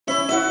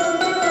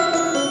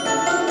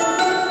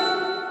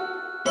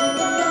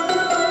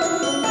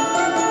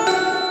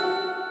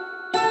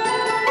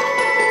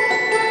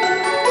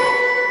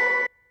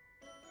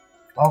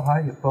Well,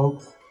 hi you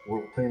folks,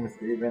 world famous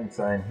Dave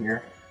Ensign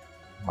here.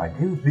 My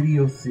new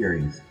video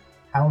series,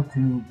 how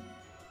to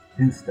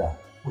do stuff.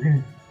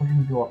 We're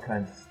gonna do all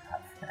kinds of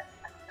stuff.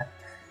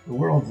 The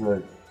world's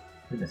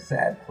been a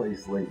sad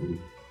place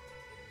lately,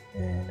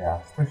 and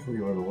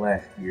especially over the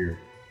last year.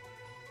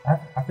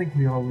 I think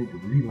we all need to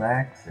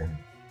relax and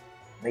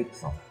make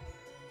something,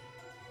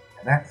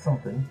 and that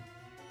something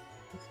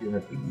is gonna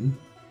be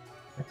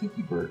a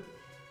Tiki Bird.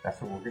 That's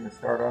what we're gonna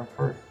start on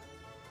first.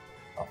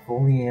 A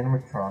fully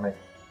animatronic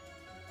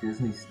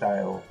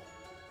Disney-style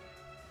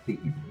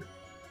Tiki Bird.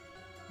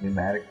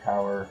 Pneumatic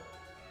power,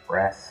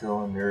 brass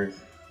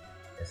cylinders,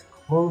 as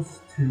close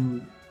to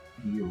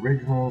the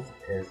originals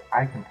as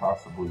I can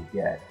possibly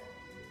get,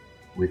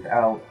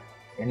 without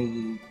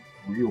any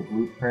real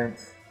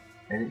blueprints,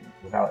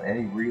 without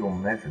any real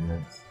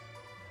measurements.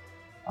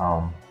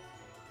 I'm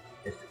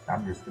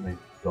just gonna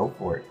go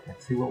for it and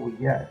see what we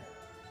get.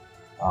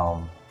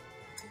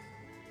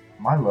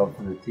 My love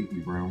for the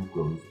Tiki Room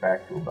goes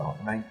back to about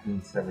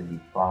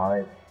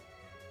 1975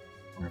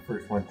 when I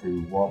first went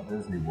to Walt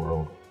Disney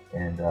World,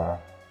 and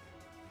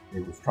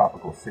it was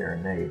Tropical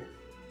Serenade.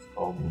 It's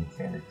called the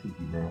Enchanted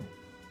Tiki Room.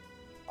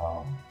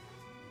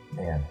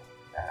 Man,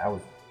 I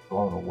was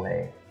blown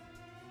away.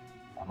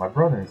 My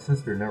brother and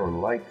sister never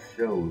liked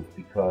shows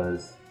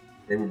because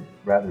they would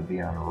rather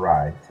be on a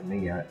ride. To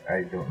me,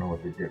 I don't know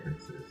what the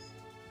difference is.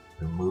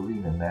 They're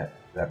moving, and that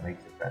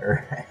makes it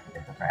better.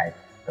 I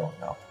don't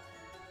know.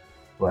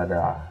 But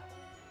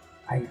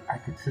I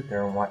could sit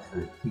there and watch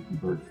the Tiki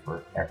Birds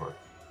forever.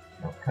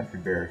 You know, Country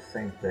Bears,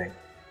 same thing.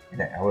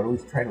 And I would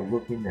always try to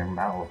look in their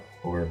mouth,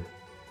 or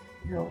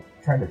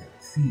try to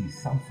see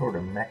some sort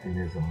of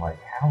mechanism,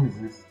 like how is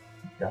this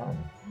done?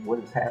 What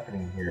is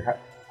happening here?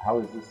 How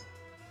is this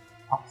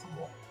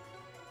possible?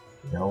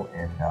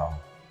 And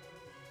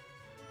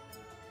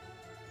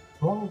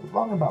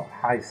long about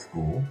high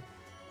school,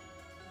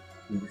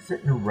 we were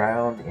sitting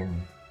around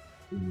in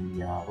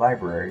the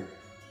library.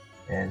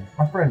 And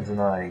my friends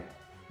and I,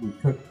 we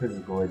took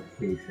physical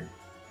education,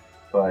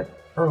 but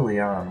early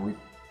on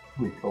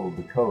we told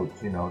the coach,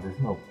 there's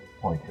no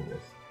point to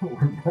this.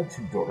 We're a bunch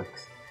of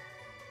dorks.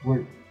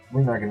 We're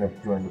not going to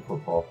join the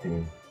football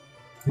team.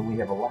 And we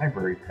have a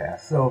library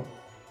pass. So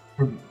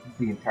for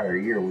the entire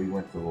year, we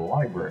went to the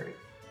library,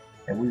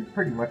 and we would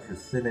pretty much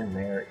just sit in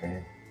there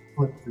and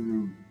flip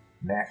through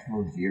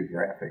National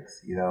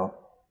Geographics,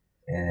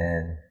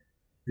 and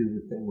do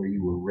the thing where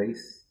you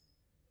erase.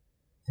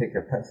 Take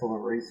a pencil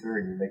eraser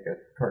and you make a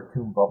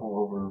cartoon bubble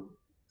over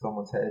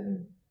someone's head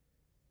and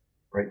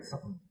write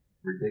something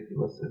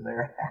ridiculous in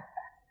there.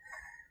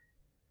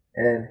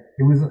 And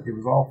it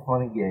was all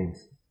fun and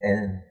games.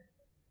 And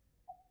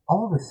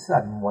all of a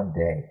sudden one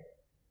day,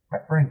 my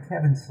friend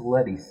Kevin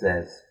Saletti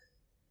says,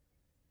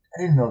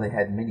 "I didn't know they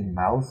had Minnie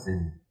Mouse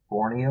in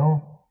Borneo."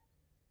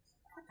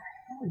 What the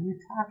hell are you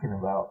talking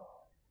about?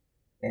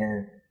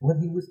 And what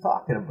he was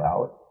talking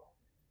about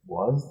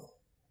was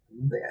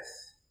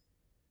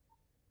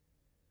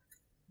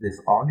this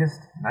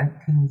August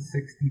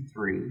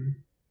 1963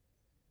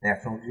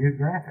 National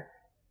Geographic.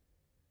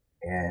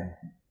 And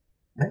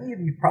many of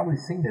you probably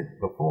seen it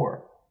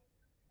before.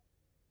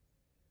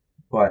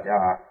 But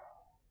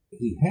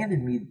he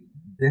handed me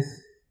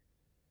this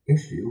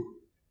issue.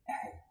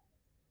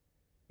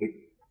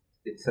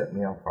 It set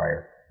me on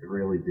fire. It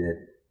really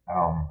did.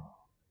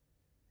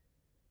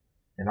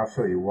 And I'll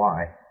show you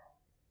why.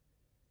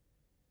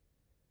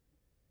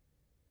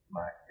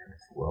 My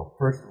goodness. Well,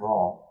 first of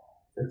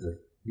all, there's a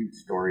huge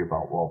story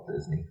about Walt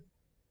Disney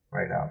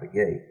right out of the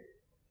gate.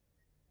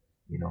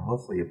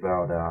 Mostly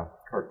about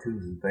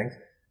cartoons and things.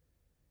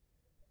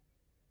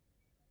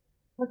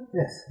 Look at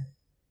this.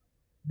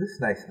 This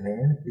nice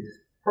man is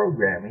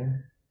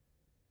programming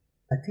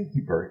a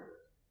Tiki Bird.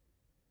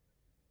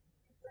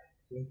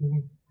 Can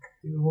you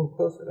get a little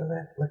closer to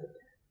that? Look at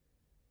that.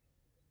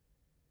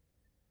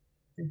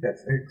 I think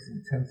that's X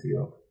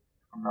Intensio,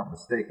 if I'm not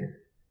mistaken.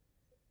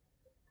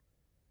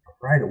 But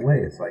right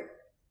away, it's like,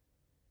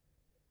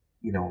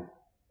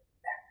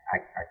 I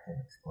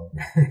can't explain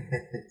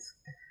it. It's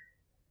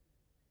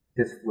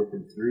just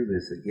flipping through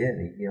this again.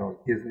 It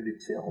gives me the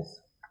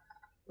chills.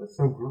 It's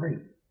so great.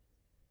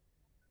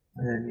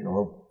 And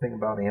the thing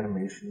about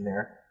animation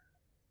there,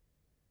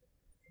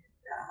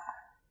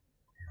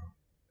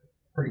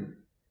 pretty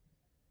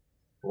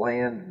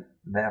bland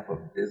map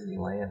of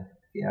Disneyland,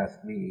 if you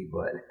ask me,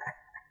 but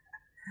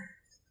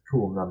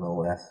cool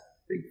nonetheless.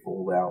 Big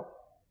fold out.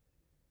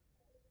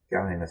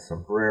 Guy in a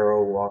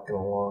sombrero walking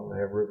along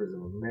the rivers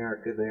of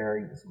America there,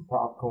 eating some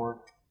popcorn.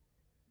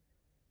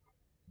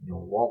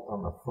 Walt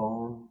on the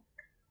phone.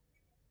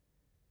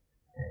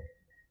 And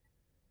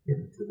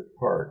getting to the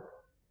park.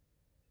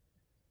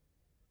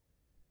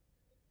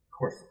 Of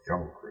course, the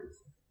Jungle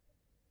Cruise.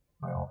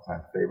 My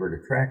all-time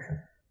favorite attraction.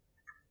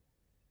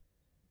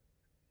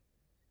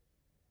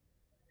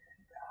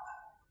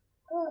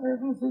 There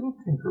goes little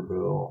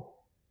Tinkerbell.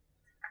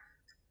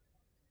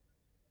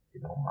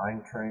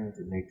 Mine trains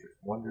in Nature's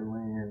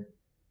Wonderland.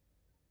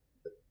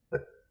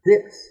 But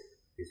this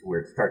is where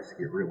it starts to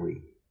get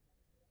really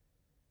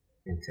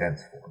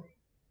intense for me.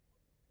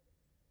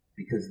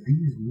 because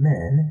these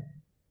men,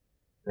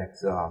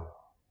 that's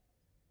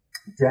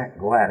Jack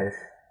Gladish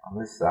on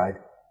this side,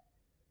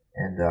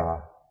 and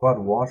Bud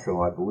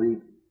Washoe, I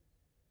believe,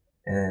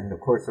 and of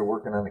course they're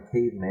working on a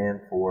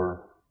caveman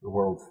for the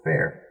World's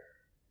Fair.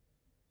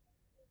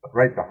 But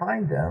right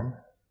behind them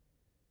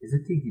is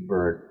a tiki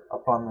bird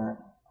up on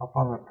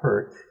the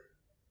perch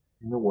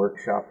in the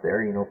workshop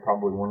there. You know,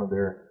 probably one of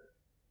their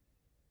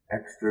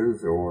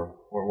extras or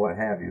what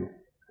have you,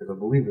 because I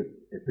believe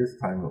at this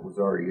time it was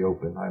already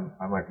open.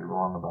 I might be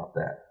wrong about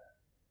that,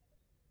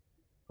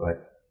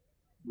 but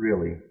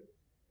really,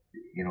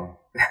 you know,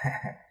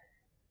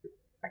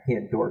 I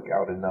can't dork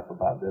out enough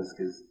about this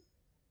because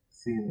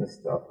seeing this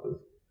stuff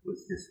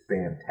was just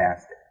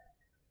fantastic.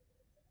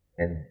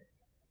 And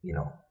you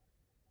know,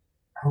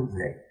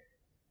 Jose,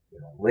 you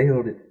know,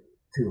 Leo the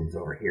Tombs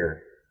over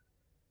here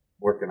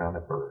working on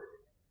a bird.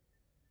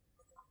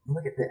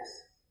 Look at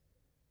this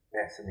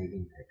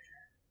fascinating picture.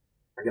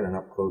 I'll get an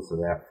up close of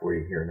that for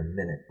you here in a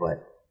minute,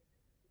 but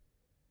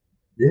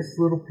this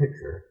little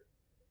picture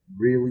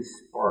really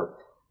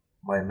sparked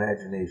my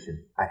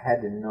imagination. I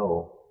had to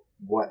know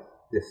what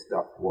this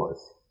stuff was,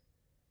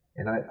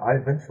 and I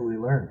eventually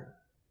learned.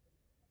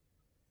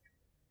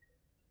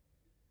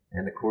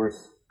 And of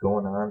course,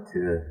 going on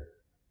to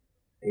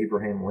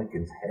Abraham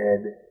Lincoln's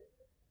head,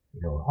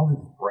 you know, all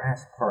these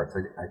brass parts.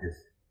 I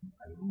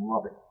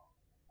love it.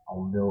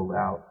 All milled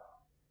out.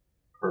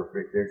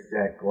 Perfect. There's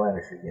Jack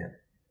Gladish again.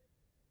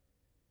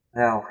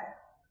 Now,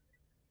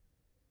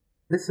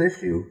 this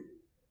issue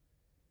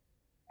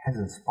has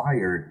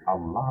inspired a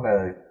lot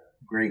of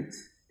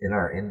greats in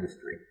our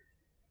industry.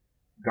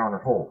 Garner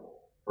Holt,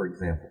 for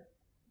example,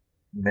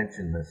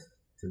 mentioned this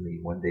to me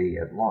one day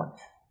at lunch.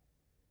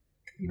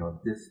 You know,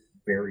 this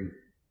very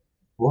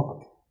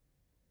book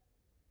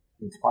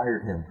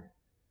inspired him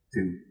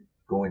to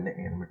go into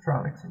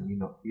animatronics, and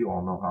you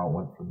all know how it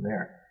went from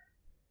there.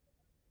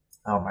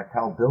 My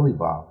pal Billy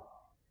Bob,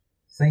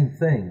 same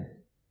thing.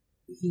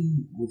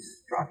 He was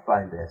struck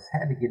by this,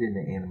 had to get into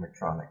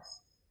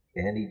animatronics,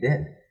 and he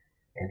did.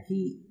 And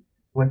he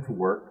went to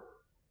work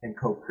and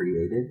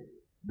co-created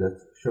the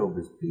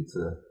Showbiz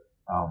Pizza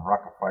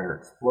Rock-afire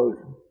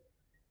Explosion.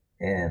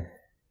 And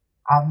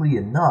oddly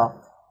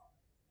enough,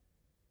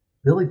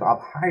 Billy Bob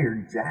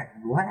hired Jack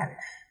Gladish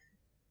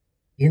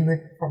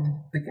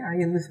from the guy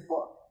in this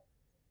book.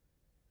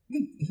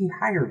 He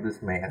hired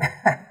this man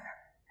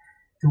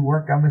to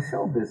work on the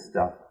showbiz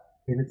stuff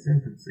in its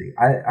infancy.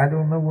 I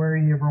don't know where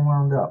he ever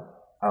wound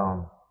up.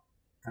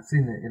 I've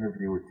seen an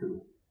interview or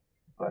two,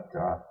 but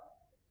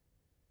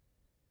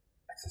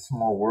it's a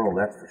small world,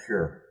 that's for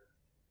sure.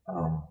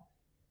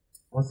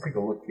 Let's take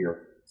a look here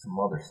at some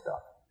other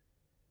stuff.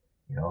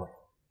 You know,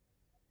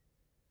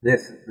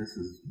 this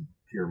is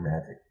pure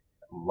magic.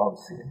 I love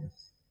seeing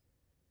this.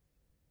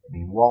 I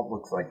mean, Walt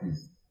looks like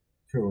he's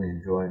truly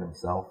enjoying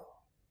himself.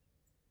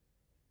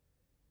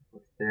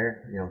 Look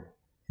there, you know,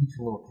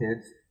 teaching little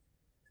kids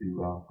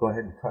to go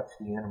ahead and touch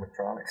the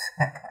animatronics.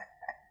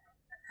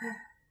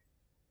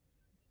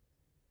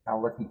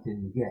 How lucky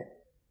can you get?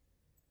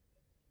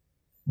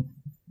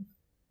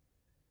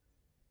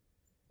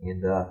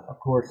 And of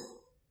course,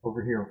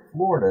 over here in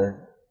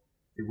Florida,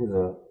 it was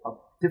a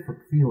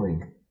different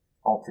feeling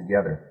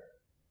altogether.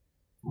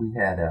 We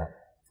had a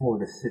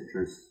Florida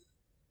Citrus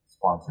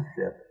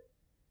sponsorship,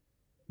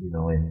 you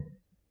know, and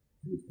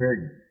it was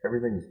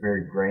everything was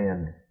very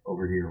grand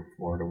over here in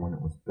Florida when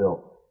it was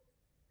built.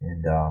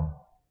 And,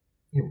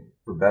 you know,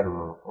 for better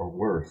or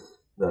worse,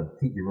 the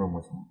tiki room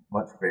was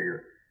much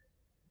bigger.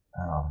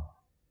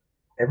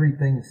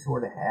 Everything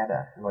sort of had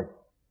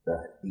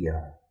the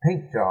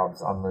paint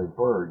jobs on the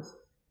birds,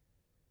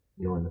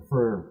 you know, and the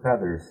fur and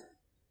feathers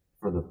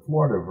for the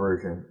Florida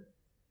version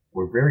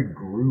were very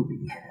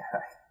groovy.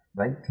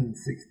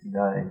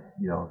 1969,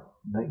 you know,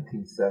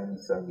 1970,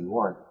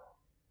 71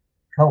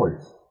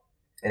 colors.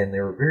 And they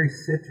were very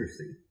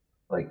citrusy,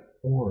 like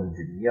orange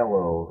and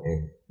yellow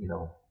and, you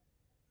know,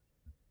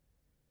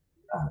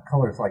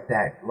 colors like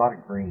that. A lot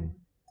of green.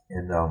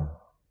 And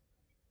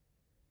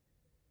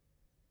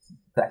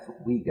that's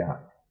what we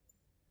got.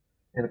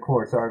 And of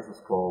course, ours was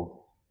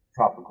called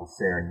Tropical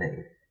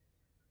Serenade.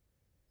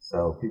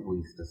 So people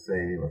used to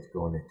say, let's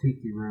go in the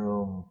tiki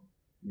room,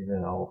 you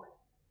know,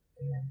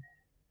 and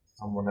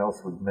someone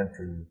else would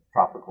mention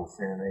Tropical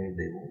Serenade.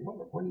 They would,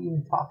 what are you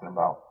even talking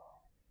about?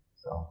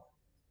 So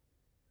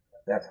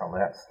that's how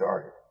that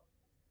started.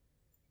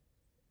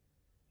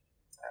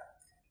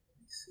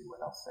 Let me see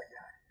what else I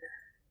got here.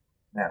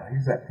 Now,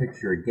 here's that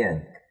picture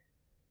again.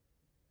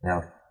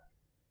 Now,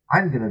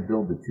 I'm going to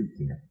build the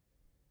toucan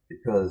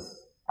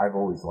because I've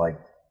always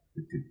liked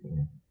the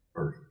toucan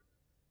version.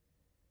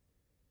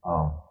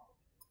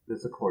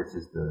 This, of course,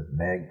 is the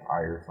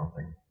magpie or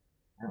something.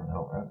 I don't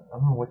know. I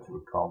don't know what you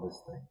would call this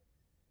thing.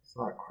 It's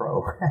not a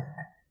crow.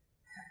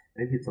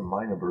 Maybe it's a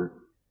minor bird.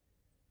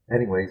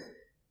 Anyways,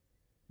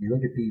 you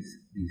look at these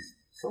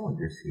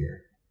cylinders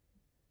here.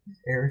 These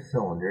air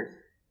cylinders.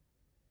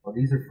 Well,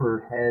 these are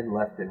for head,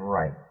 left, and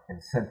right,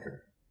 and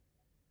center.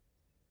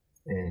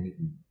 And you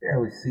can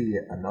barely see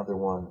another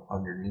one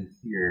underneath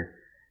here.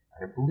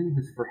 I believe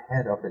is for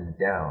head up and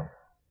down.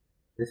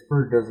 This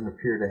bird doesn't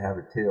appear to have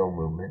a tail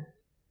movement.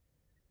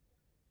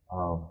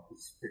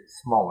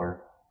 It's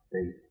smaller.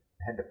 They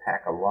had to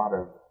pack a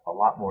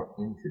lot more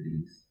into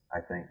these, I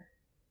think.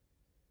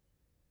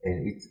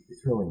 And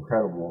it's really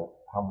incredible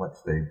how much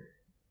they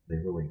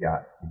really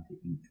got into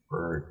each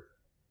bird.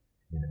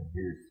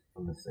 Here's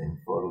from the same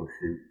photo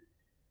shoot.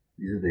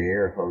 These are the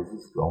air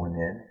hoses going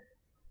in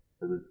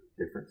for the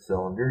different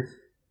cylinders.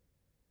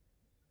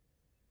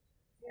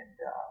 And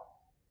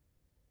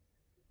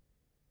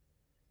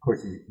of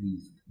course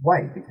he's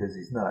white because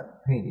he's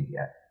not painted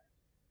yet.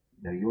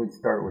 You always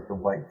start with the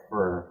white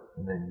fur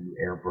and then you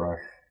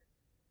airbrush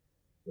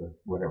the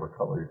whatever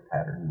colored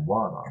pattern you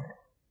want on it.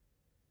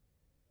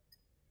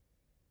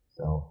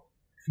 So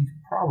she's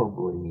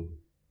probably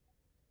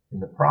in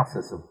the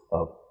process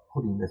of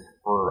putting this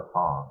fur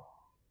on,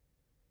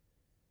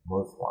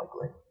 most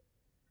likely.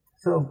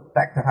 So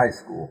back to high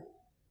school.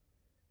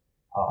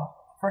 A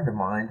friend of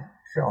mine,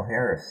 Shell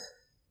Harris,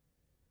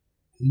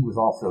 he was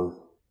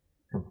also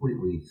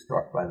completely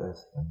struck by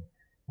this. And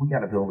we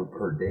got to build a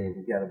bird, Dave.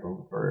 We got to build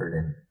a bird.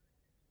 And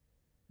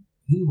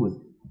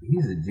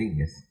he's a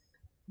genius,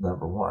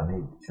 number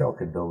one. Shell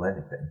could build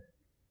anything.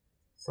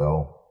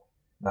 So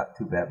not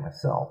too bad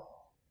myself.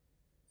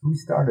 We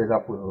started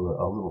up with a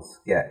little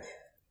sketch.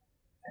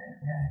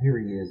 And here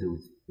he is. It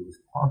was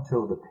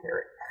Poncho the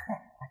parrot.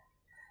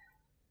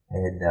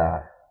 And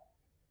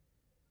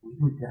we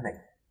were going to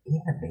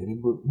animate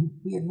him, but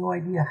we had no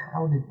idea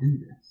how to do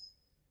this.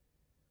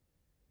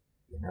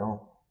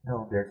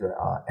 No, there's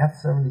a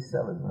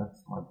F77.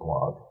 That's my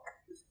blog.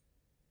 Just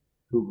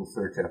Google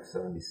search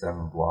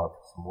F77 blog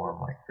for some more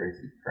of my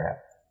crazy crap.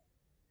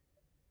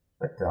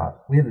 But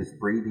we have this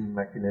breathing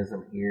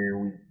mechanism here.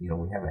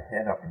 We have a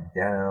head up and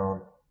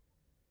down.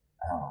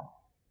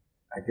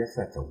 I guess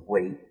that's a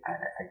weight.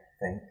 I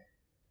think.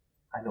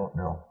 I don't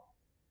know.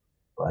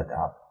 But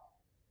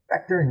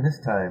back during this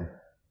time,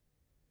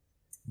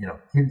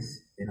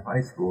 kids in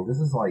high school. This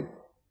is like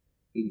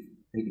 80,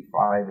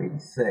 85,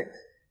 86.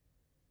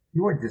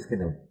 You weren't just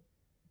going to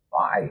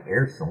buy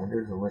air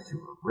cylinders unless you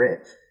were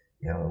rich,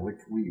 which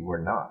we were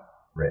not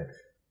rich.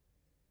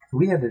 So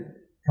we had to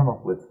come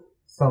up with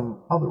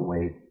some other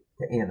way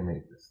to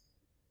animate this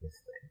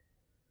thing.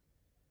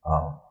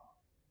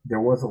 There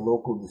was a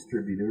local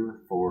distributor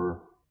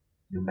for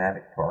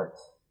pneumatic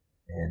parts,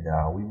 and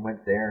we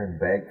went there and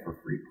begged for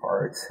free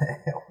parts.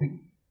 we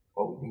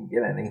didn't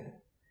get any.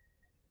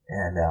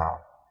 And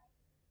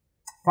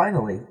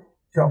finally,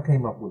 Joe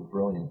came up with a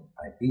brilliant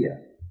idea.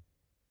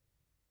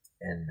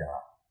 And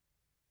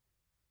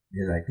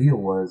his idea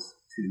was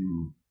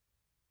to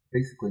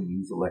basically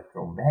use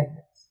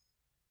electromagnets.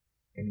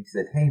 And he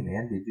said, "Hey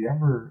man, did you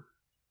ever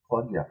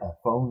plug a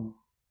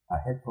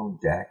headphone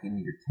jack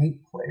into your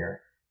tape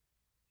player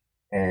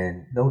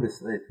and notice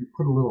that if you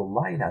put a little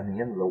light on the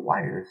end of the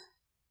wires,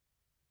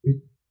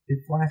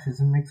 it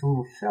flashes and makes a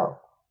little show,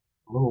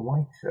 a little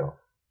light show?"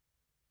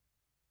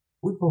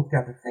 We both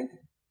got to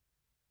thinking,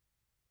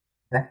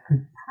 that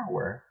could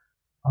power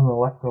an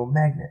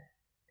electromagnet.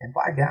 And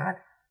by God,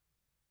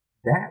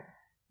 that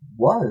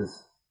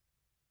was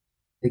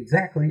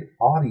exactly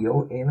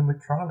audio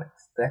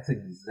animatronics. That's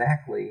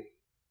exactly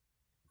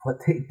what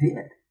they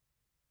did.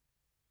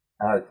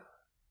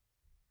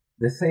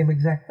 The same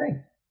exact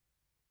thing.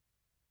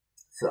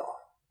 So,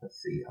 let's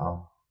see.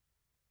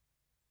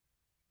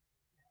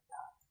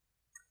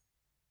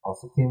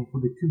 Also came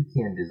with a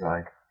toucan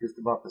design. Just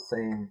about the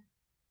same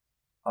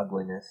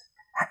ugliness.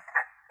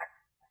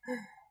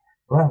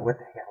 Well, what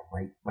the hell?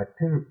 My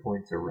pivot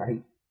points are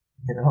right.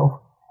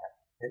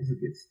 It's a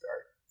good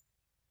start.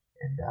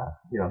 And,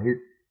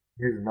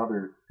 here's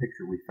another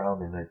picture we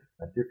found in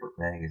a different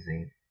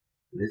magazine.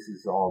 This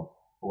is all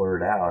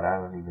blurred out. I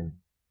can't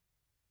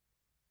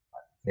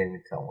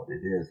even tell what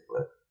it is,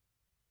 but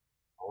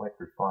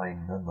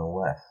electrifying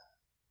nonetheless.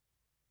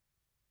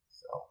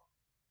 So,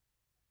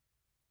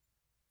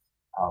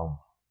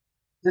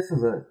 this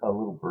is a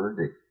little bird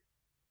that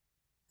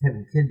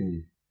Kevin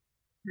Kidney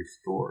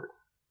restored.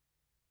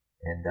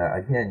 And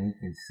again, you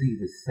can see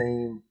the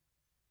same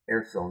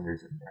air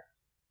cylinders in there.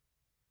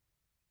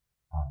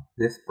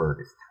 This bird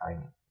is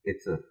tiny.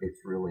 It's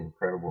really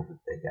incredible that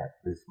they got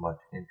this much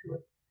into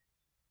it.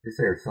 This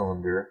air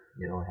cylinder,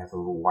 has a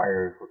little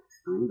wire hooked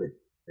through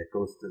that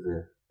goes to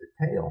the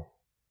tail,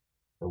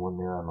 the one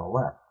there on the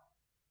left.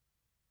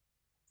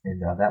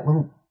 And that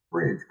little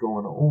bridge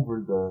going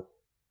over the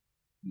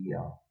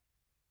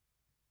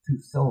two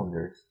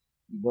cylinders,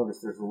 you notice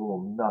there's a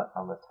little nut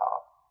on the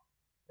top.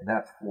 And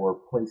that's for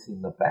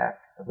placing the back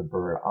of the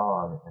bird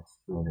on and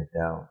screwing it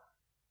down.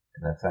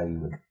 And that's how you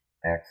would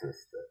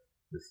access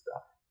this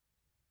stuff.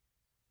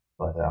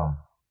 But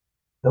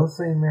those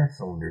same air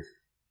cylinders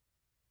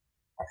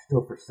are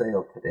still for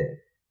sale today.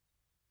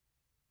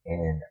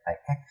 And I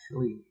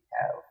actually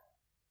have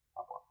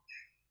a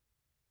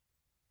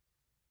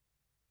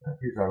bunch.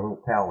 Here's our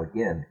little pal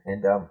again.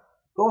 And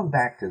going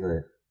back to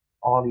the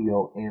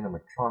audio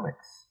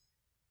animatronics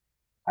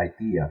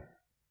idea,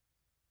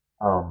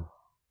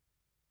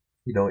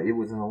 it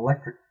was an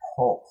electric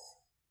pulse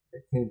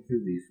that came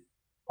through these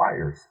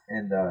wires,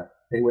 and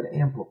they would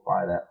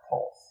amplify that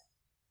pulse.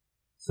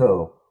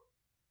 So,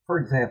 for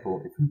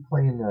example, if you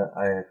play in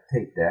a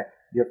tape deck,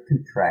 you have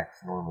 2 tracks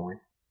normally.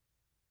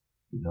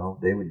 You know,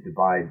 they would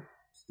divide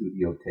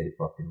studio tape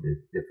up into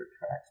different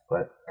tracks.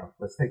 But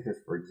let's take this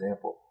for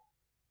example.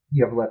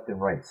 You have left and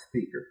right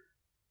speaker.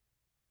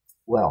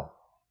 Well,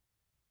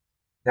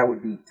 that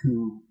would be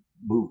 2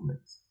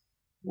 movements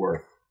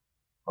worth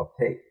of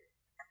tape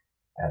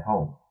at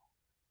home.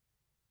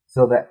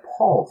 So that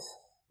pulse,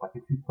 like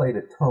if you played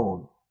a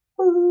tone,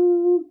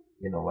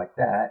 like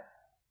that,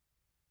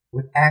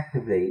 would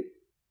activate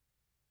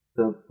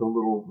the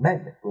little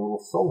magnet, the little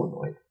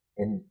solenoid,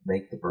 and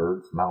make the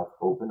bird's mouth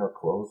open or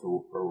close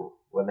or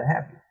what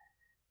have you.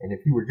 And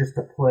if you were just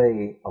to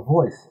play a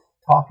voice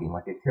talking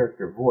like a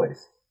character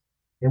voice,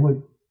 it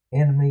would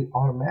animate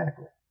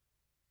automatically.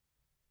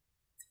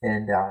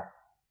 And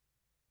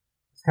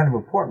it's kind of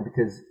important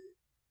because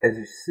as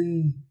you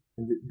see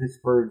this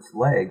bird's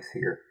legs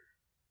here,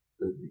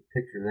 the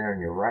picture there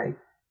on your right,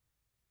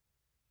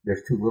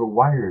 there's 2 little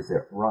wires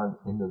that run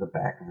into the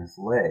back of his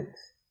legs.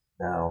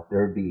 Now,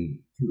 there would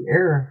be 2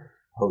 air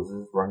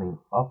hoses running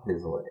up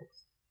his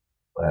legs,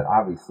 but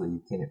obviously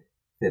you can't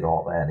fit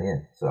all that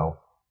in. So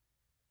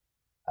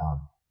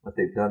what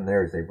they've done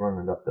there is they've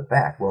run it up the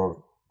back.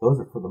 Well, those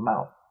are for the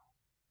mouth.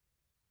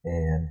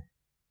 And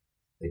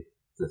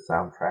the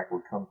soundtrack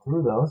would come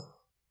through those,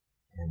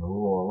 and the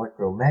little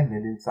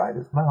electromagnet inside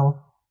his mouth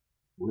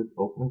would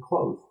open and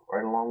close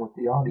right along with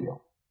the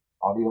audio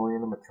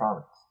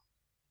animatronics.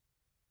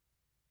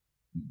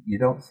 You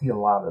don't see a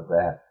lot of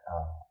that.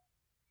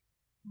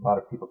 A lot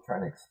of people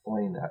trying to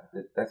explain that.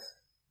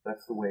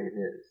 That's the way it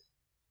is.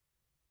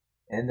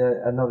 And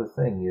another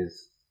thing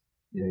is,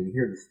 you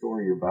hear the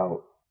story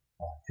about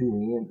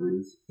Julie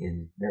Andrews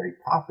in Mary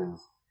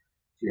Poppins.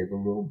 She had the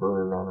little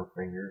bird on her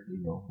finger.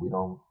 We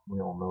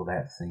all know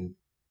that scene.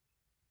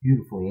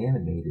 Beautifully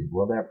animated.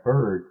 Well, that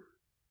bird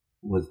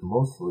was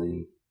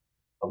mostly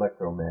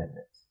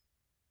electromagnets.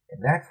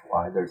 And that's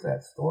why there's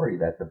that story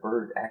that the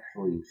bird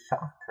actually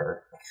shocked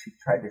her. She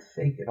tried to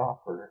shake it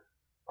off her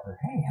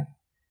hand.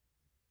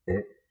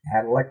 It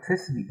had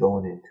electricity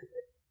going into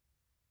it.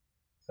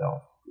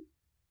 So,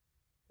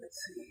 let's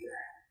see here.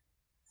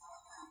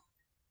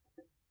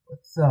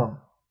 Let's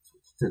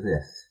switch to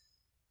this.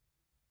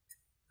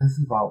 This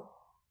is about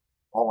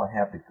all I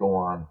have to go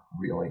on,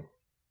 really.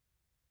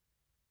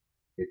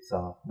 It's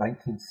a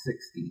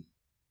 1960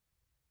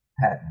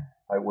 patent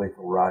by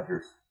Wafel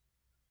Rogers.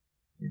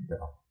 And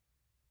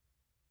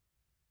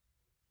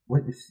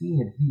what you're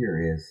seeing here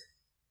is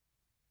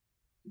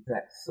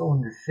that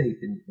cylinder shape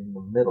in the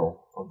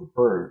middle of the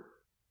bird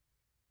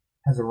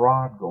has a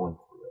rod going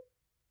through it.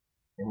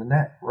 And when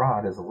that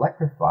rod is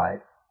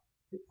electrified,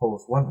 it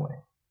pulls one way.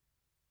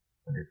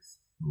 When its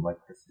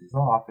electricity is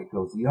off, it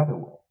goes the other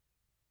way.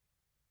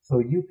 So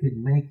you could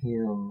make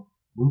him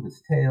move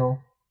his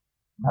tail,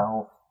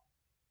 mouth,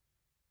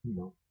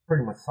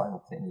 pretty much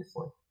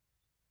simultaneously,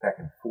 back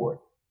and forth.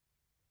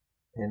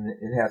 And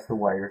it has the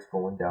wires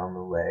going down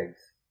the legs,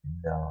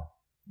 and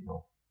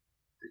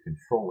to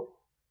control it.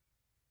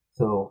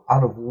 So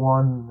out of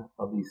one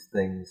of these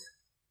things,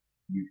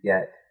 you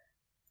get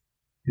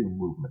 2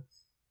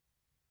 movements.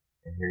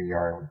 And here you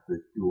are with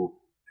the dual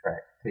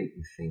track tape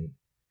machine.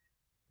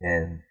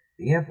 And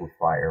the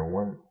amplifier,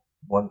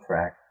 one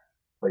track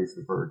plays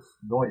the bird's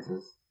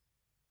noises.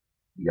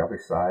 The other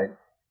side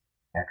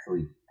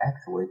actually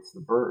actuates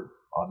the bird,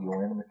 audio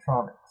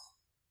animatronics.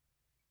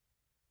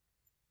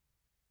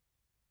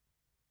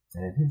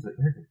 And here's a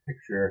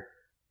picture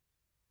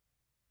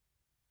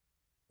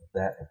of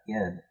that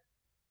again.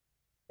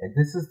 And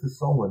this is the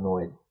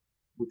solenoid,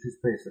 which is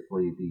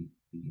basically the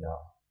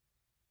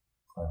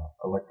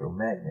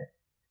electromagnet.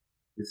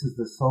 This is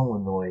the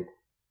solenoid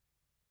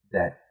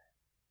that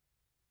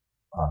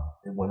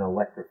when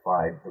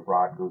electrified, the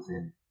rod goes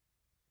in.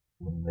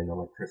 When the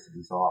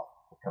electricity's off,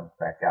 it comes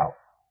back out.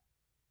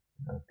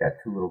 It's got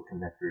 2 little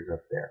connectors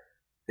up there.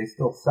 They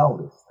still sell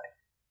this thing.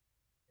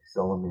 They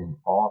sell them in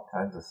all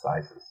kinds of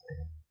sizes.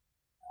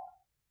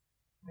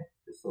 And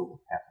just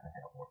so happen to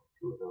have 1 or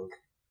 2 of those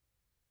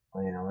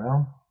laying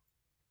around.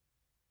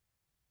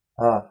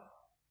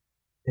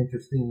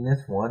 Interesting,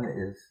 this one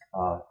is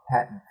a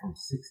patent from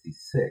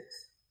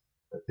 '66,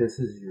 but this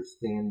is your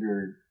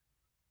standard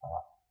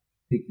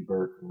Tiki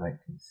Bird from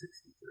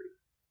 1963.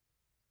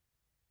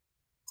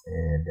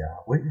 And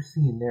what you're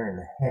seeing there in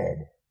the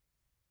head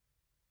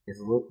is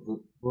the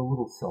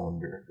little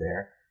cylinder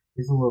there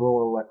is a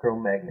little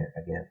electromagnet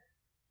again.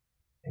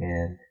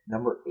 And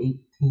number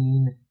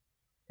 18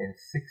 and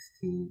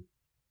 16,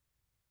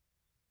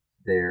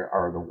 there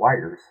are the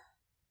wires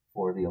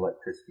for the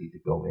electricity to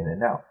go in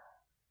and out.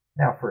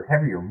 Now, for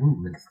heavier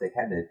movements, they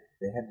had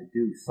to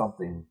do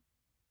something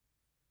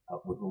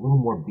with a little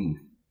more beef.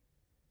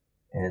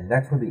 And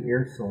that's where the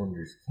air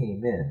cylinders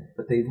came in.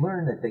 But they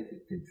learned that they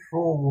could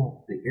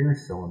control the air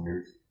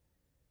cylinders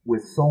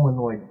with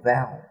solenoid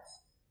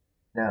valves.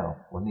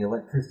 Now, when the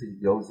electricity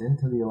goes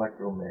into the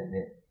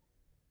electromagnet,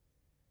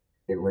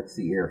 it lets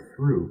the air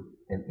through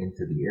and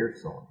into the air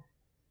cylinder.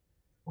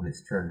 When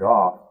it's turned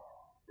off,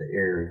 the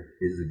air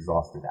is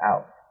exhausted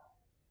out.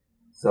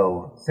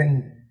 So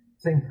same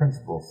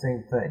principle,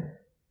 same thing.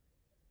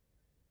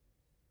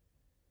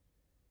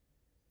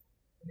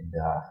 And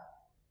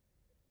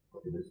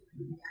look at this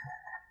beauty.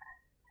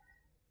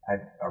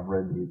 I've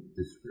read the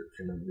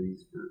description of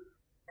these for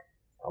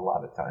a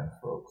lot of times,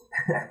 folks.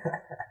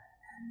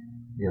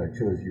 You know, it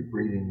shows your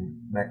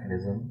breathing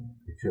mechanism.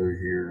 It shows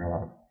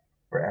your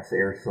brass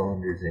air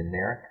cylinders in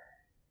there.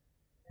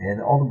 And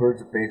all the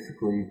birds are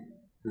basically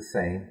the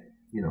same.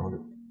 You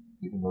know,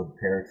 even though the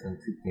parrots and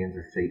toucans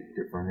are shaped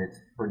different,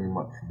 it's pretty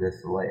much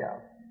this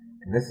layout.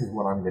 And this is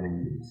what I'm going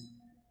to use.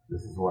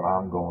 This is what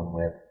I'm going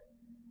with,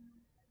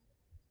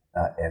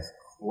 as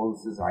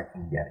close as I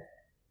can get.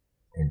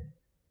 And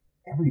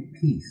every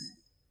piece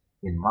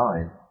in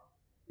mine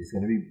is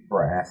going to be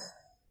brass,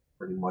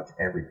 pretty much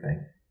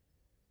everything.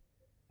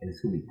 And it's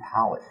going to be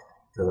polished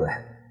to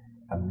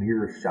a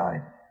mirror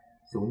shine.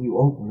 So when you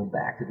open the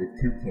back of the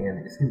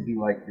toucan, it's going to be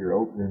like you're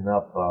opening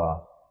up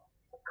a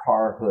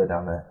car hood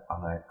on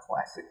a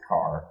classic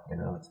car. You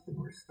know, it's been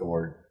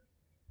restored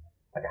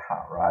like a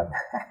hot rod.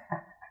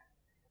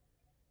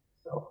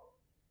 So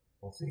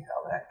we'll see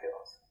how that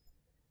goes.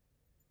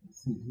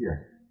 Let's see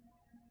here.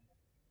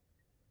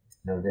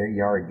 Now there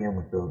you are again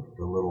with the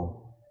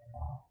little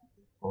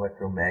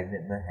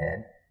electromagnet in the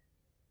head.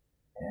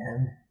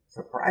 And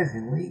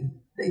surprisingly,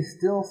 they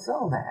still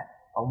sell that.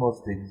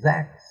 Almost the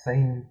exact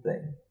same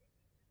thing.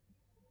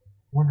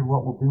 Wonder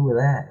what we'll do with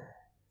that.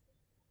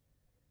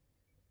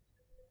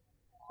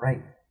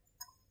 Right.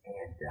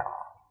 And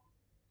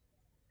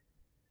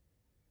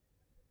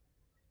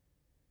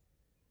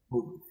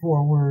move it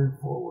forward.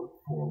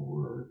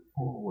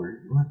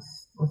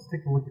 Let's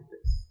take a look at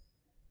this.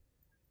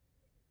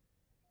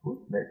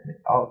 Ooh, there's me.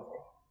 Okay.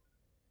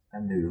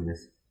 I'm new to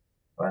this,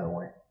 by the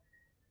way.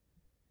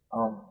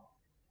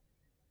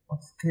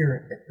 Let's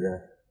stare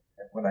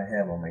at what I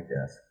have on my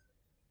desk.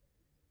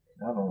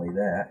 Not only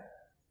that,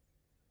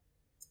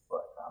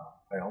 but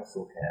I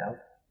also have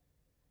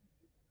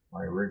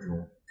my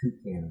original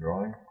toucan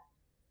drawing.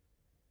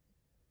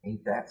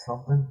 Ain't that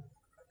something?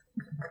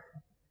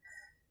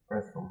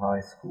 Fresh from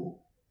high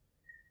school.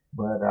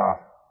 But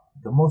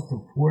the most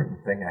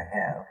important thing I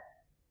have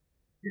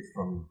is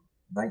from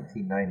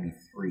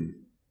 1993,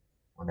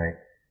 when I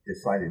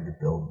decided to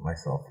build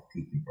myself a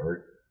Tiki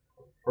Bird.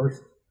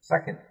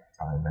 Second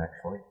time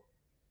actually.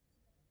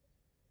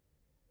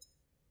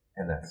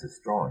 And that's this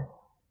drawing.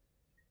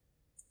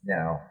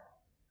 Now,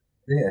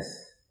 this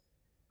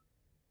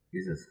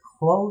is as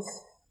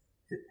close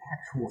to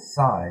actual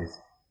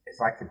size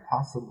as I could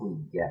possibly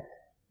get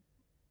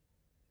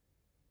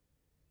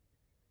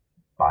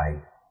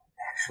by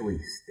actually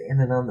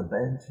standing on the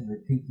bench in the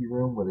tiki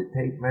room with a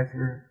tape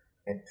measure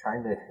and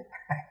trying to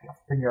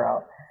figure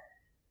out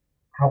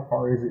how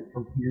far is it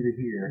from here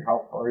to here,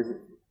 how far is it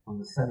from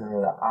the center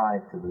of the eye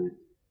to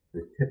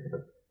the tip of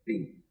the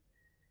beak.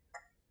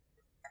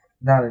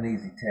 Not an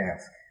easy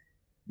task.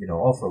 You know,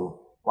 also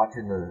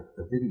watching the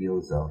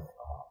videos of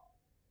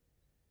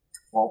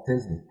Walt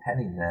Disney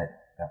petting that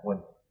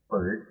one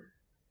bird,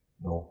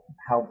 you know,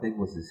 how big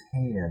was his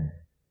hand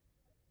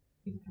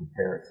in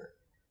comparison.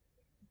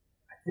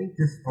 I think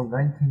this is from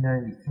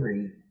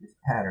 1993, this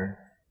pattern.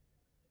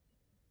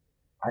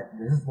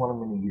 This is what I'm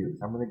going to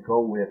use. I'm going to go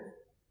with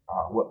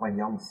what my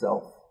young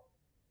self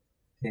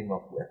came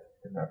up with,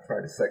 and not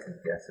try to second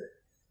guess it.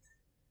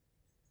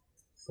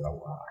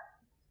 So,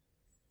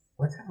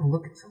 let's have a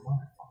look at some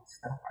other fun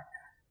stuff I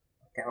got.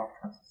 I got all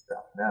kinds of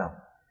stuff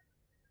now.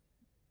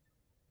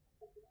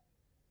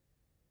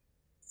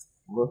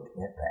 Look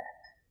at that.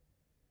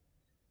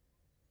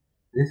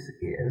 This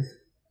is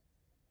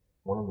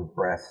one of the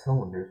brass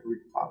cylinders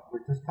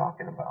we're just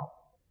talking about.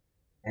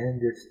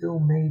 And they're still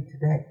made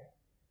today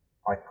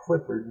by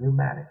Clifford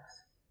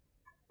Pneumatics.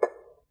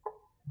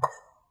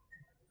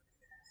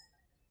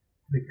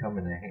 They come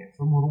in a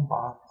handsome little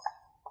box.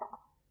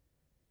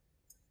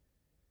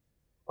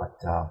 But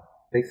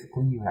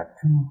basically you have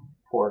two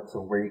ports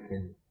of where you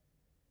can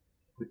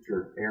put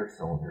your air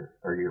cylinder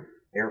or your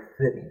air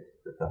fitting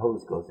that the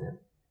hose goes in.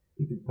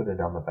 You can put it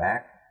on the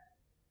back,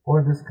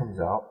 or this comes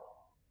out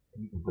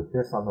and you can put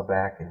this on the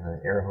back and the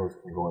air hose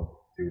can go in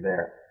through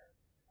there.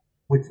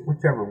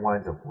 Whichever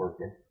winds up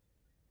working.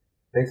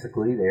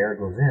 Basically the air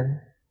goes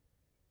in,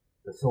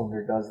 the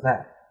cylinder does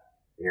that.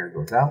 The air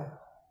goes out,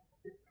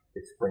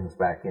 it springs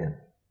back in.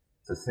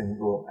 It's a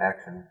single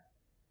action,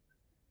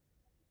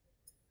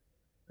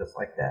 just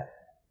like that.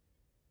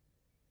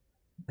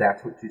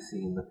 That's what you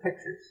see in the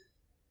pictures.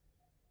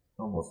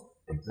 Almost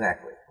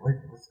exactly.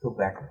 Let's go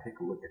back and take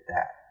a look at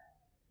that.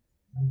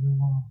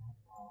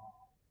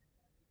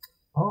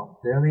 Oh,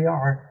 there they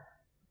are.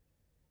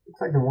 Looks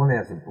like the one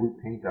has a blue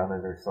paint on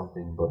it or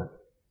something, but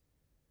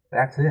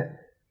that's it.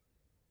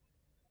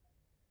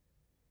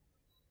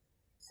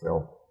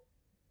 So,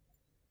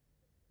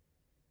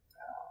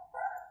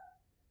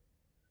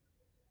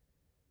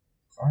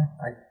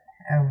 I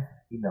have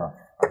enough.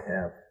 I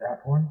have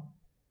that one.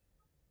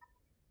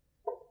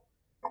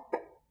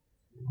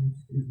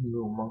 Excuse me,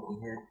 little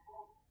monkey head.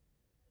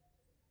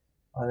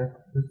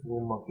 This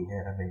little monkey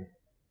head I made.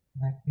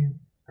 Isn't that cute?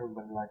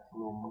 Everybody likes a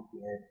little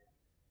monkey head.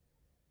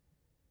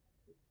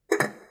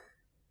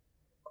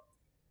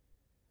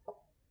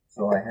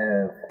 So I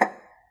have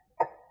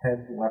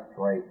head, left,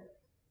 right,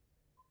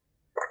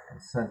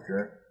 and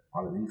center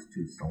out of these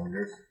two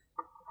cylinders.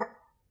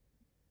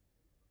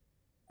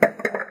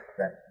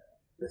 That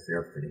this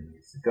air fitting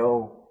needs to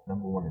go.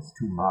 Number one is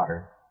too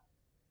modern.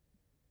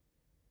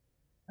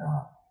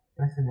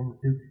 Did I say number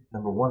two?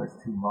 Number one is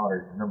too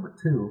modern. Number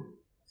two,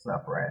 it's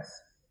not brass.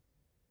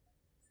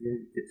 So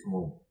you get some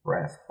little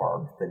brass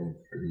barb fittings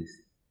for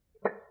these.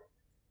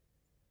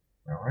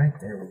 Alright,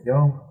 there we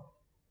go.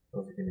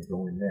 Those are going to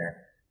go in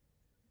there.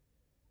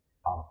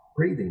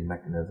 Breathing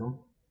mechanism.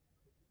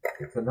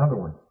 It's another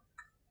one.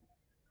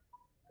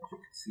 As you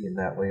can see in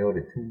that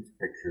Leota Tunes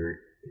picture,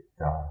 it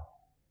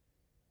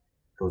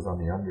goes on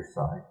the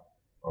underside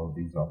of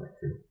these other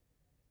two.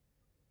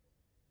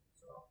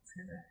 So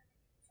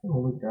it's gonna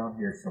look down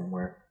here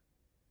somewhere.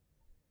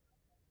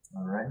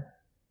 Alright,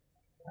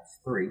 that's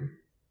three.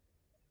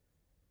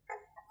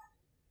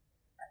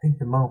 I think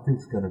the mouth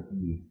is gonna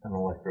be an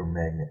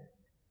electromagnet.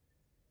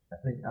 I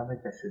think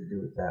I should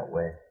do it that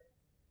way.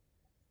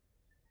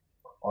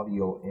 For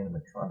audio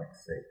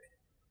animatronics sake.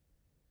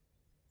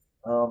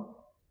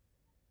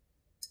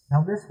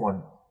 Now this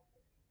one,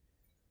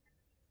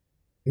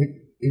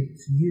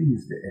 it's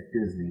used at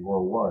Disney,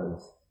 or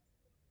was,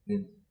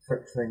 in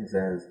such things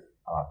as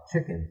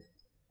chickens.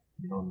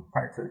 You know, in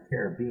Pirates of the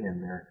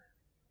Caribbean,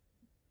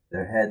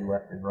 their head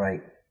left and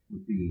right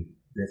would be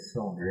this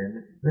cylinder,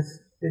 and this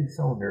big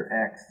cylinder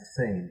acts the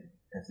same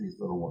as these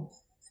little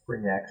ones.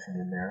 Spring action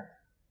in there.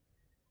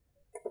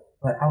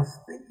 But I was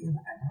thinking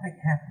I might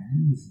have to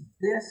use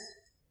this,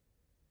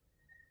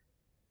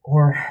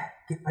 or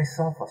get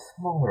myself a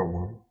smaller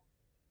one.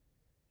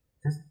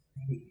 Just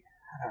maybe,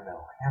 I don't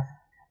know, half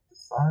the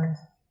size.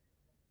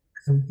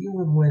 Because I'm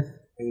dealing with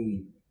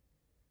a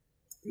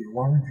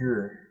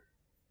larger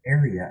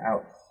area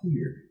out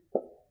here.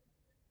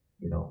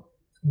 You know,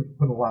 it's going to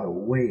put a lot of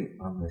weight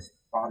on this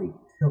body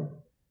tilt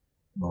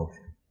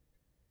motion.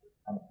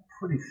 I'm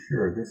pretty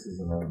sure this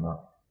isn't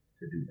enough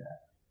to do that.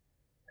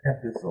 I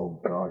got this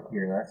old dog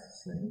here, that's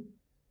the same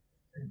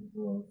as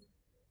those.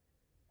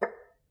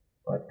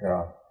 But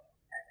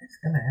it's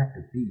going to have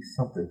to be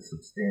something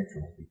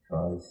substantial,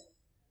 because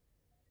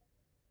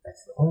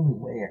that's the only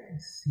way I can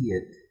see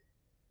it,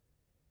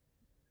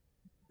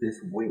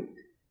 this weight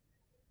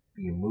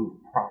being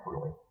moved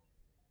properly.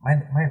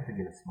 Might have to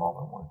get a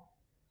smaller one,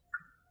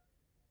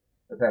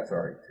 but that's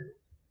alright too.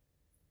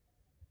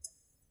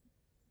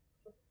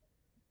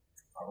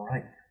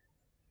 Alright,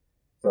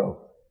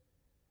 so,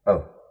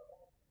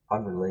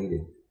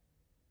 unrelated,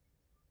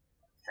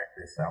 check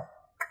this out.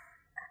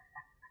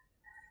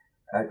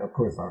 Of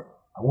course, I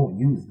won't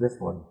use this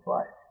one,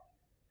 but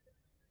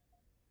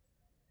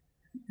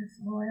this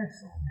little air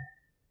cylinder.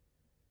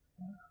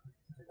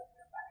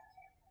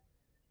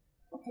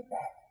 Look at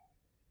that.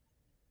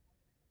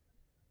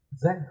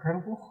 Is that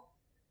incredible?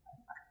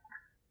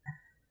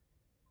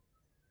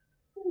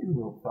 Look at this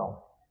little fella.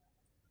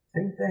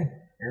 Same thing.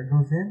 Air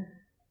goes in,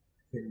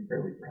 you can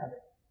barely grab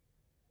it.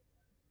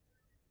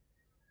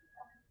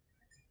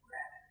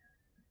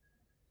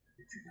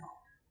 Did you know?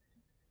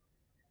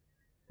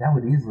 That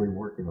would easily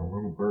work in a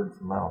little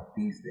bird's mouth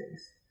these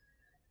days.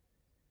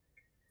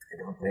 I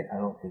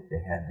don't think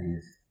they had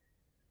these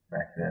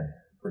back then.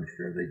 I'm pretty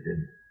sure they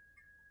didn't.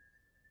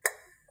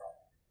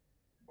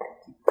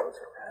 Keep those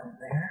around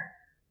there.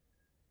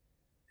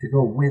 To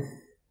go with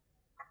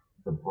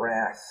the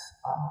brass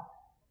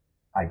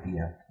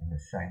idea and the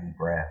shiny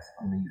brass,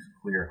 I'm going to use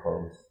clear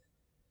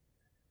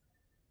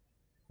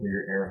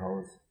air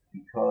hose,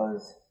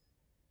 because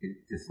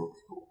it just looks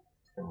cool.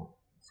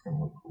 It's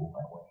gonna look cool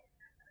that way.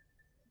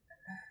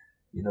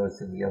 You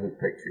notice in the other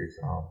pictures,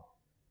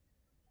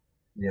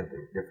 you have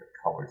the different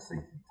colors so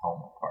you can tell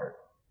them apart,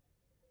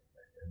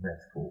 and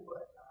that's cool.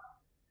 But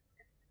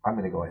I'm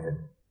going to go ahead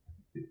and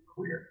do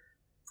clear.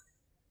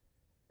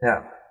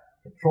 Now,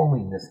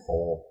 controlling this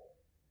whole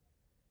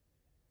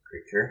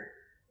creature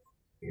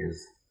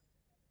is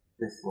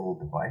this little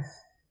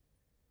device.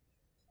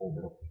 Hold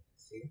it up, you can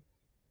see it.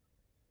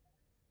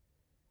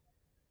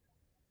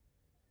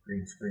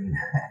 Green screen.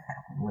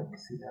 Let me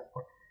see that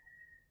part.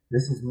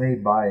 This is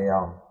made by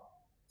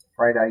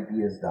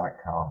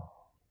frightideas.com,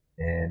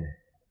 and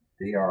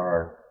they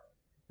are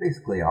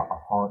basically a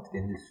haunt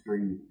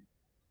industry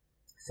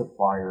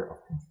supplier of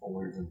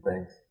controllers and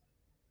things,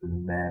 for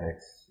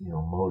pneumatics, you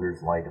know,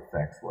 motors, light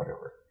effects,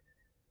 whatever.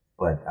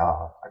 But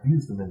I've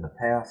used them in the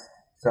past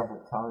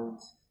several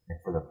times, and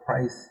for the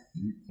price,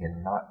 you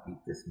cannot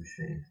beat this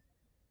machine.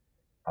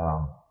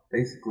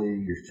 Basically,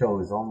 your show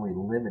is only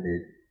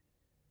limited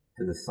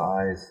to the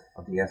size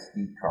of the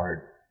SD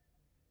card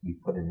you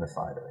put in the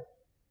side of it.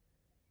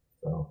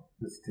 So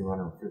this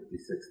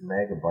 256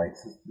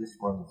 megabytes, this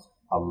runs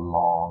a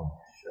long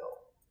show.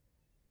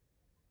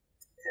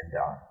 And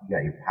you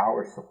got your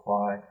power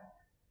supply.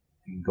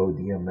 You can go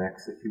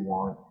DMX if you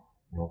want.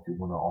 You know, if you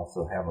want to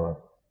also have a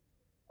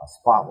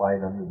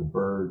spotlight under the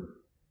bird,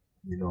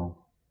 you know,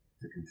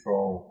 to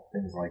control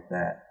things like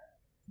that.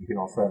 You can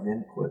also have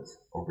inputs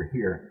over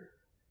here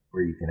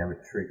where you can have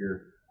a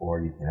trigger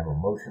or you can have a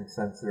motion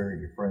sensor.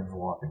 Your friends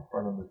walk in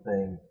front of the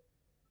thing,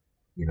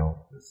 you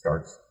know, it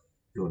starts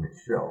doing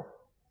its show.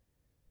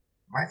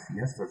 My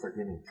siestas are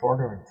getting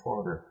shorter and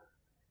shorter.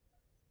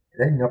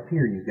 Then up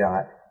here you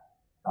got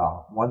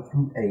 1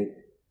 through 8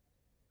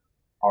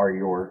 are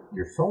your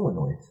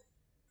solenoids,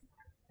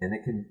 and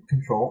it can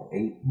control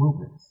 8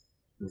 movements.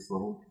 This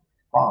little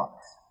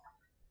box.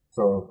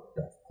 So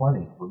that's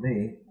plenty for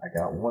me. I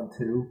got 1,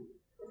 2,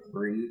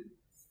 3,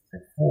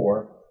 and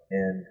 4,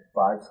 and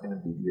 5 is going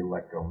to be the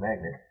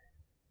electromagnet.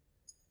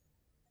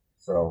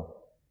 So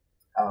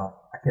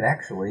I could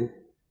actually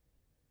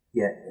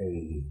get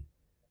a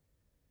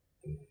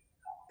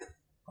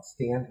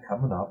stand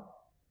coming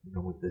up, you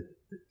know, with the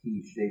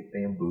T-shaped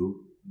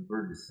bamboo the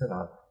bird to sit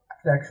on. I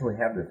could actually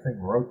have the thing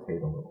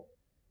rotate a little.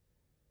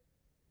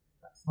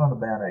 That's not a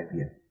bad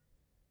idea.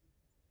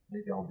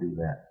 Maybe I'll do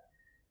that.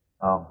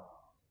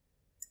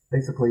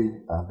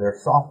 Basically, their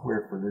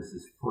software for this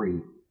is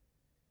free.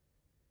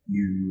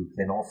 You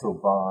can also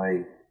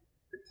buy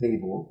the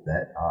cable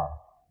that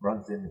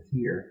runs in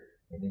here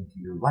and into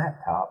your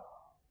laptop,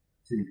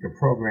 so you can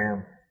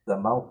program the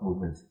mouth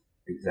movements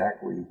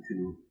exactly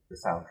to the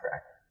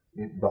soundtrack.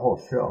 The whole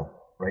show,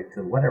 right?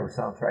 To whatever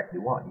soundtrack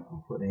you want. You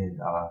can put in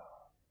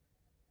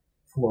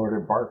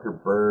Florida Barker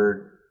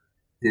Bird,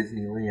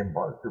 Disneyland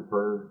Barker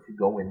Bird to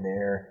go in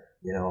there,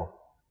 you know,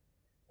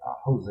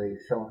 Jose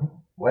show,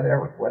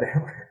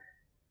 whatever.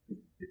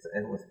 It's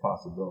endless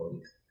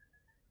possibilities.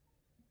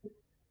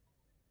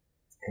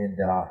 And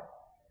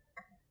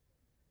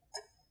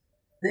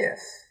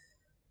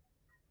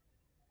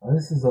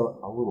this is a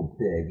little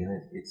big,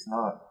 and it's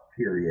not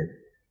period,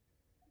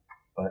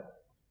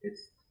 but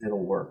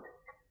it'll work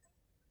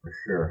for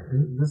sure.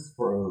 This is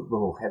for a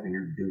little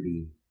heavier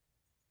duty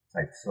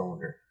type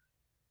cylinder,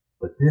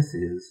 but this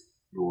is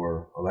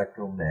your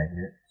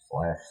electromagnet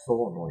 /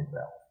 solenoid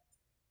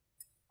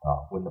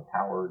valve. When the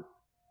power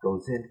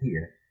goes in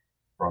here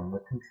from the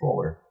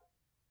controller,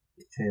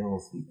 it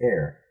channels the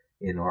air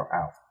in or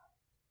out.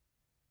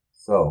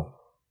 So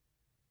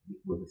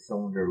with a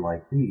cylinder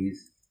like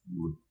these,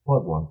 you would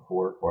plug one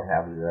port or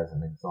have it as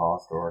an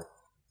exhaust or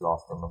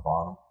exhaust on the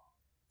bottom,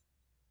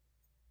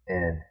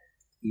 and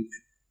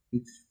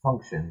each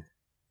function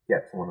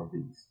gets one of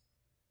these.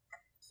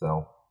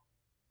 So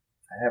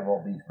I have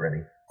all these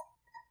ready.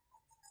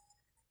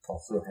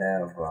 Also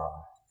have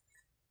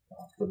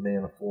the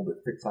manifold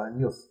that fits on.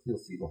 You'll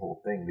see the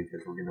whole thing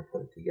because we're going to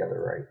put it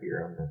together right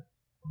here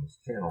on this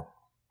channel.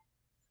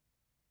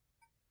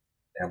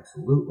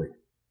 Absolutely.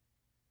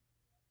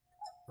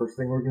 First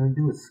thing we're going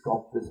to do is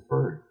sculpt this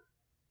bird,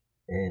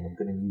 and I'm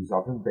going to use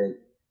oven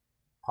baked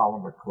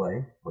polymer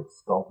clay with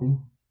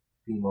Sculpey,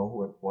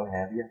 Fimo, what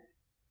have you,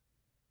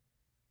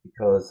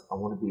 because I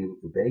want to be able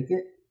to bake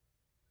it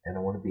and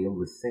I want to be able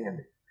to sand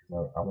it.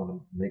 I want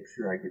to make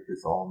sure I get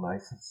this all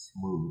nice and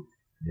smooth,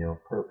 you know,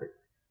 perfect,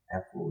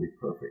 absolutely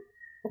perfect.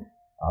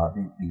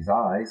 These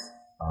eyes,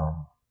 I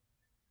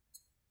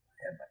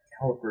have my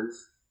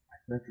calipers, I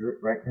can measure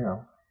it right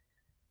now,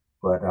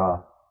 but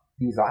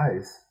these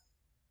eyes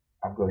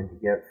I'm going to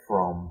get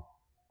from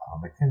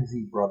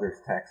Mackenzie Brothers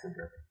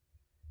Taxidermy,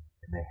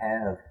 and they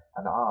have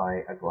an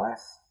eye, a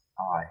glass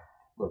eye,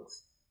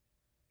 looks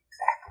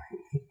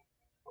exactly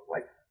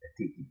like a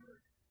tiki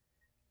bird,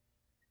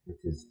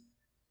 which is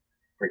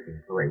freaking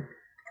great.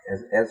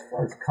 As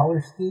far as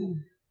color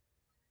scheme,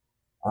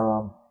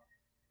 I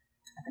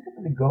think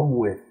I'm going to go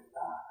with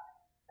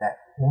that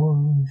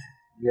orange,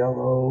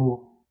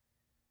 yellow,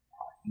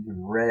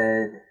 even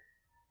red,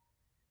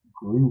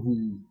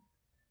 groovy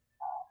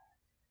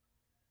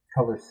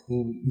color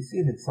scheme. You see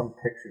it in some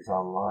pictures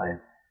online.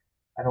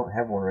 I don't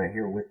have one right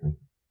here with me,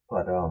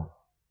 but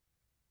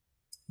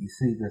you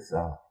see this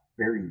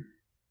very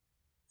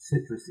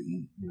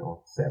citrusy, you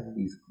know,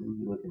 70s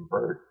groovy looking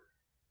bird.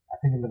 I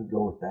think I'm going to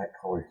go with that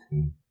color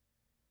scheme.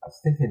 I was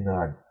thinking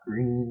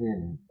green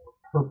and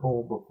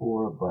purple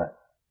before, but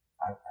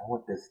I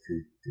want this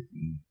to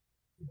be,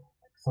 you know,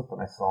 like something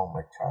I saw in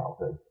my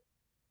childhood.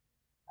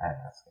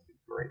 That's going to be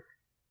great.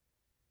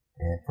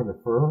 And for the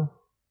fur,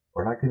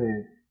 we're not going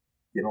to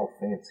get all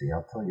fancy,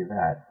 I'll tell you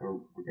that.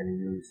 We're going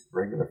to use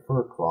regular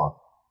fur cloth,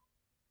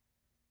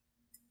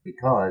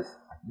 because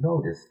I've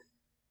noticed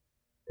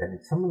that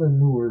in some of the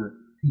newer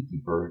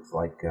tiki birds,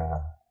 like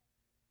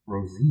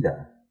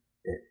Rosita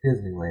at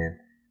Disneyland,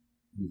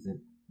 who's in,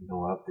 you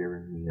know, out there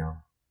in the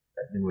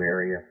that new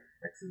area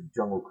next to the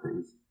Jungle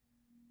Cruise,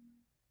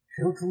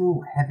 she looks a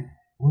little heavy,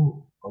 a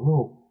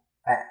little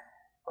fat,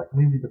 like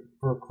maybe the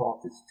fur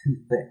cloth is too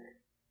thick.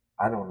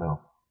 I don't know,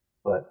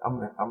 but I'm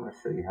gonna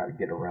show you how to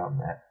get around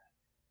that.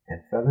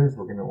 And feathers,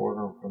 we're gonna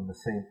order them from the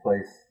same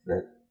place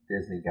that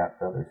Disney got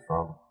feathers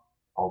from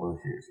all those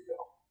years ago.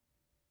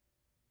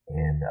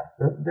 And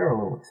they're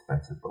a little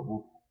expensive, but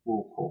we'll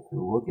pull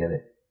through. We'll get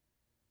it.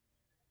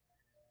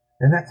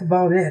 And that's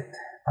about it.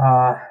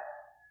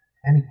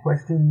 Any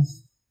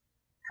questions,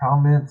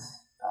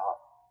 comments?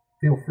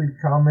 Feel free to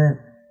comment.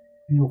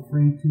 Feel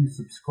free to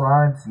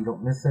subscribe so you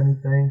don't miss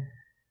anything.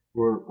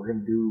 We're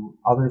going to do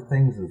other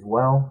things as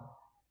well.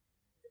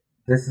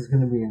 This is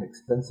going to be an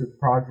expensive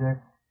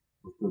project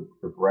with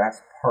the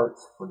brass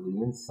parts for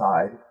the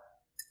inside.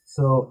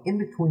 So in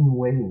between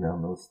waiting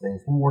on those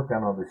things, we'll work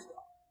on other stuff.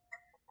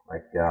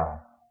 Like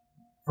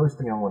first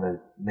thing I want to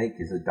make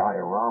is a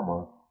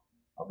diorama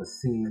of a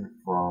scene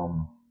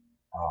from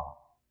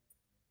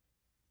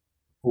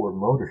Ford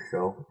Motor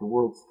Show at the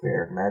World's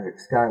Fair, Magic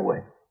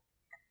Skyway.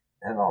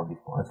 That'll be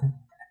fun.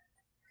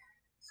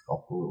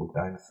 Sculpt the little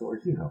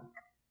dinosaurs, you know,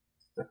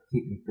 to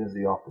keep me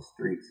busy off the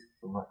streets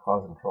so I'm not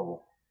causing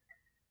trouble.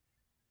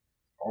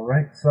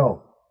 Alright,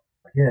 so,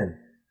 again,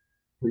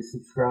 please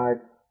subscribe,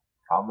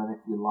 comment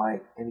if you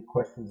like, any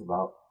questions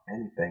about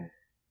anything,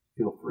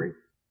 feel free.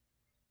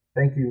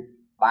 Thank you.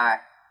 Bye.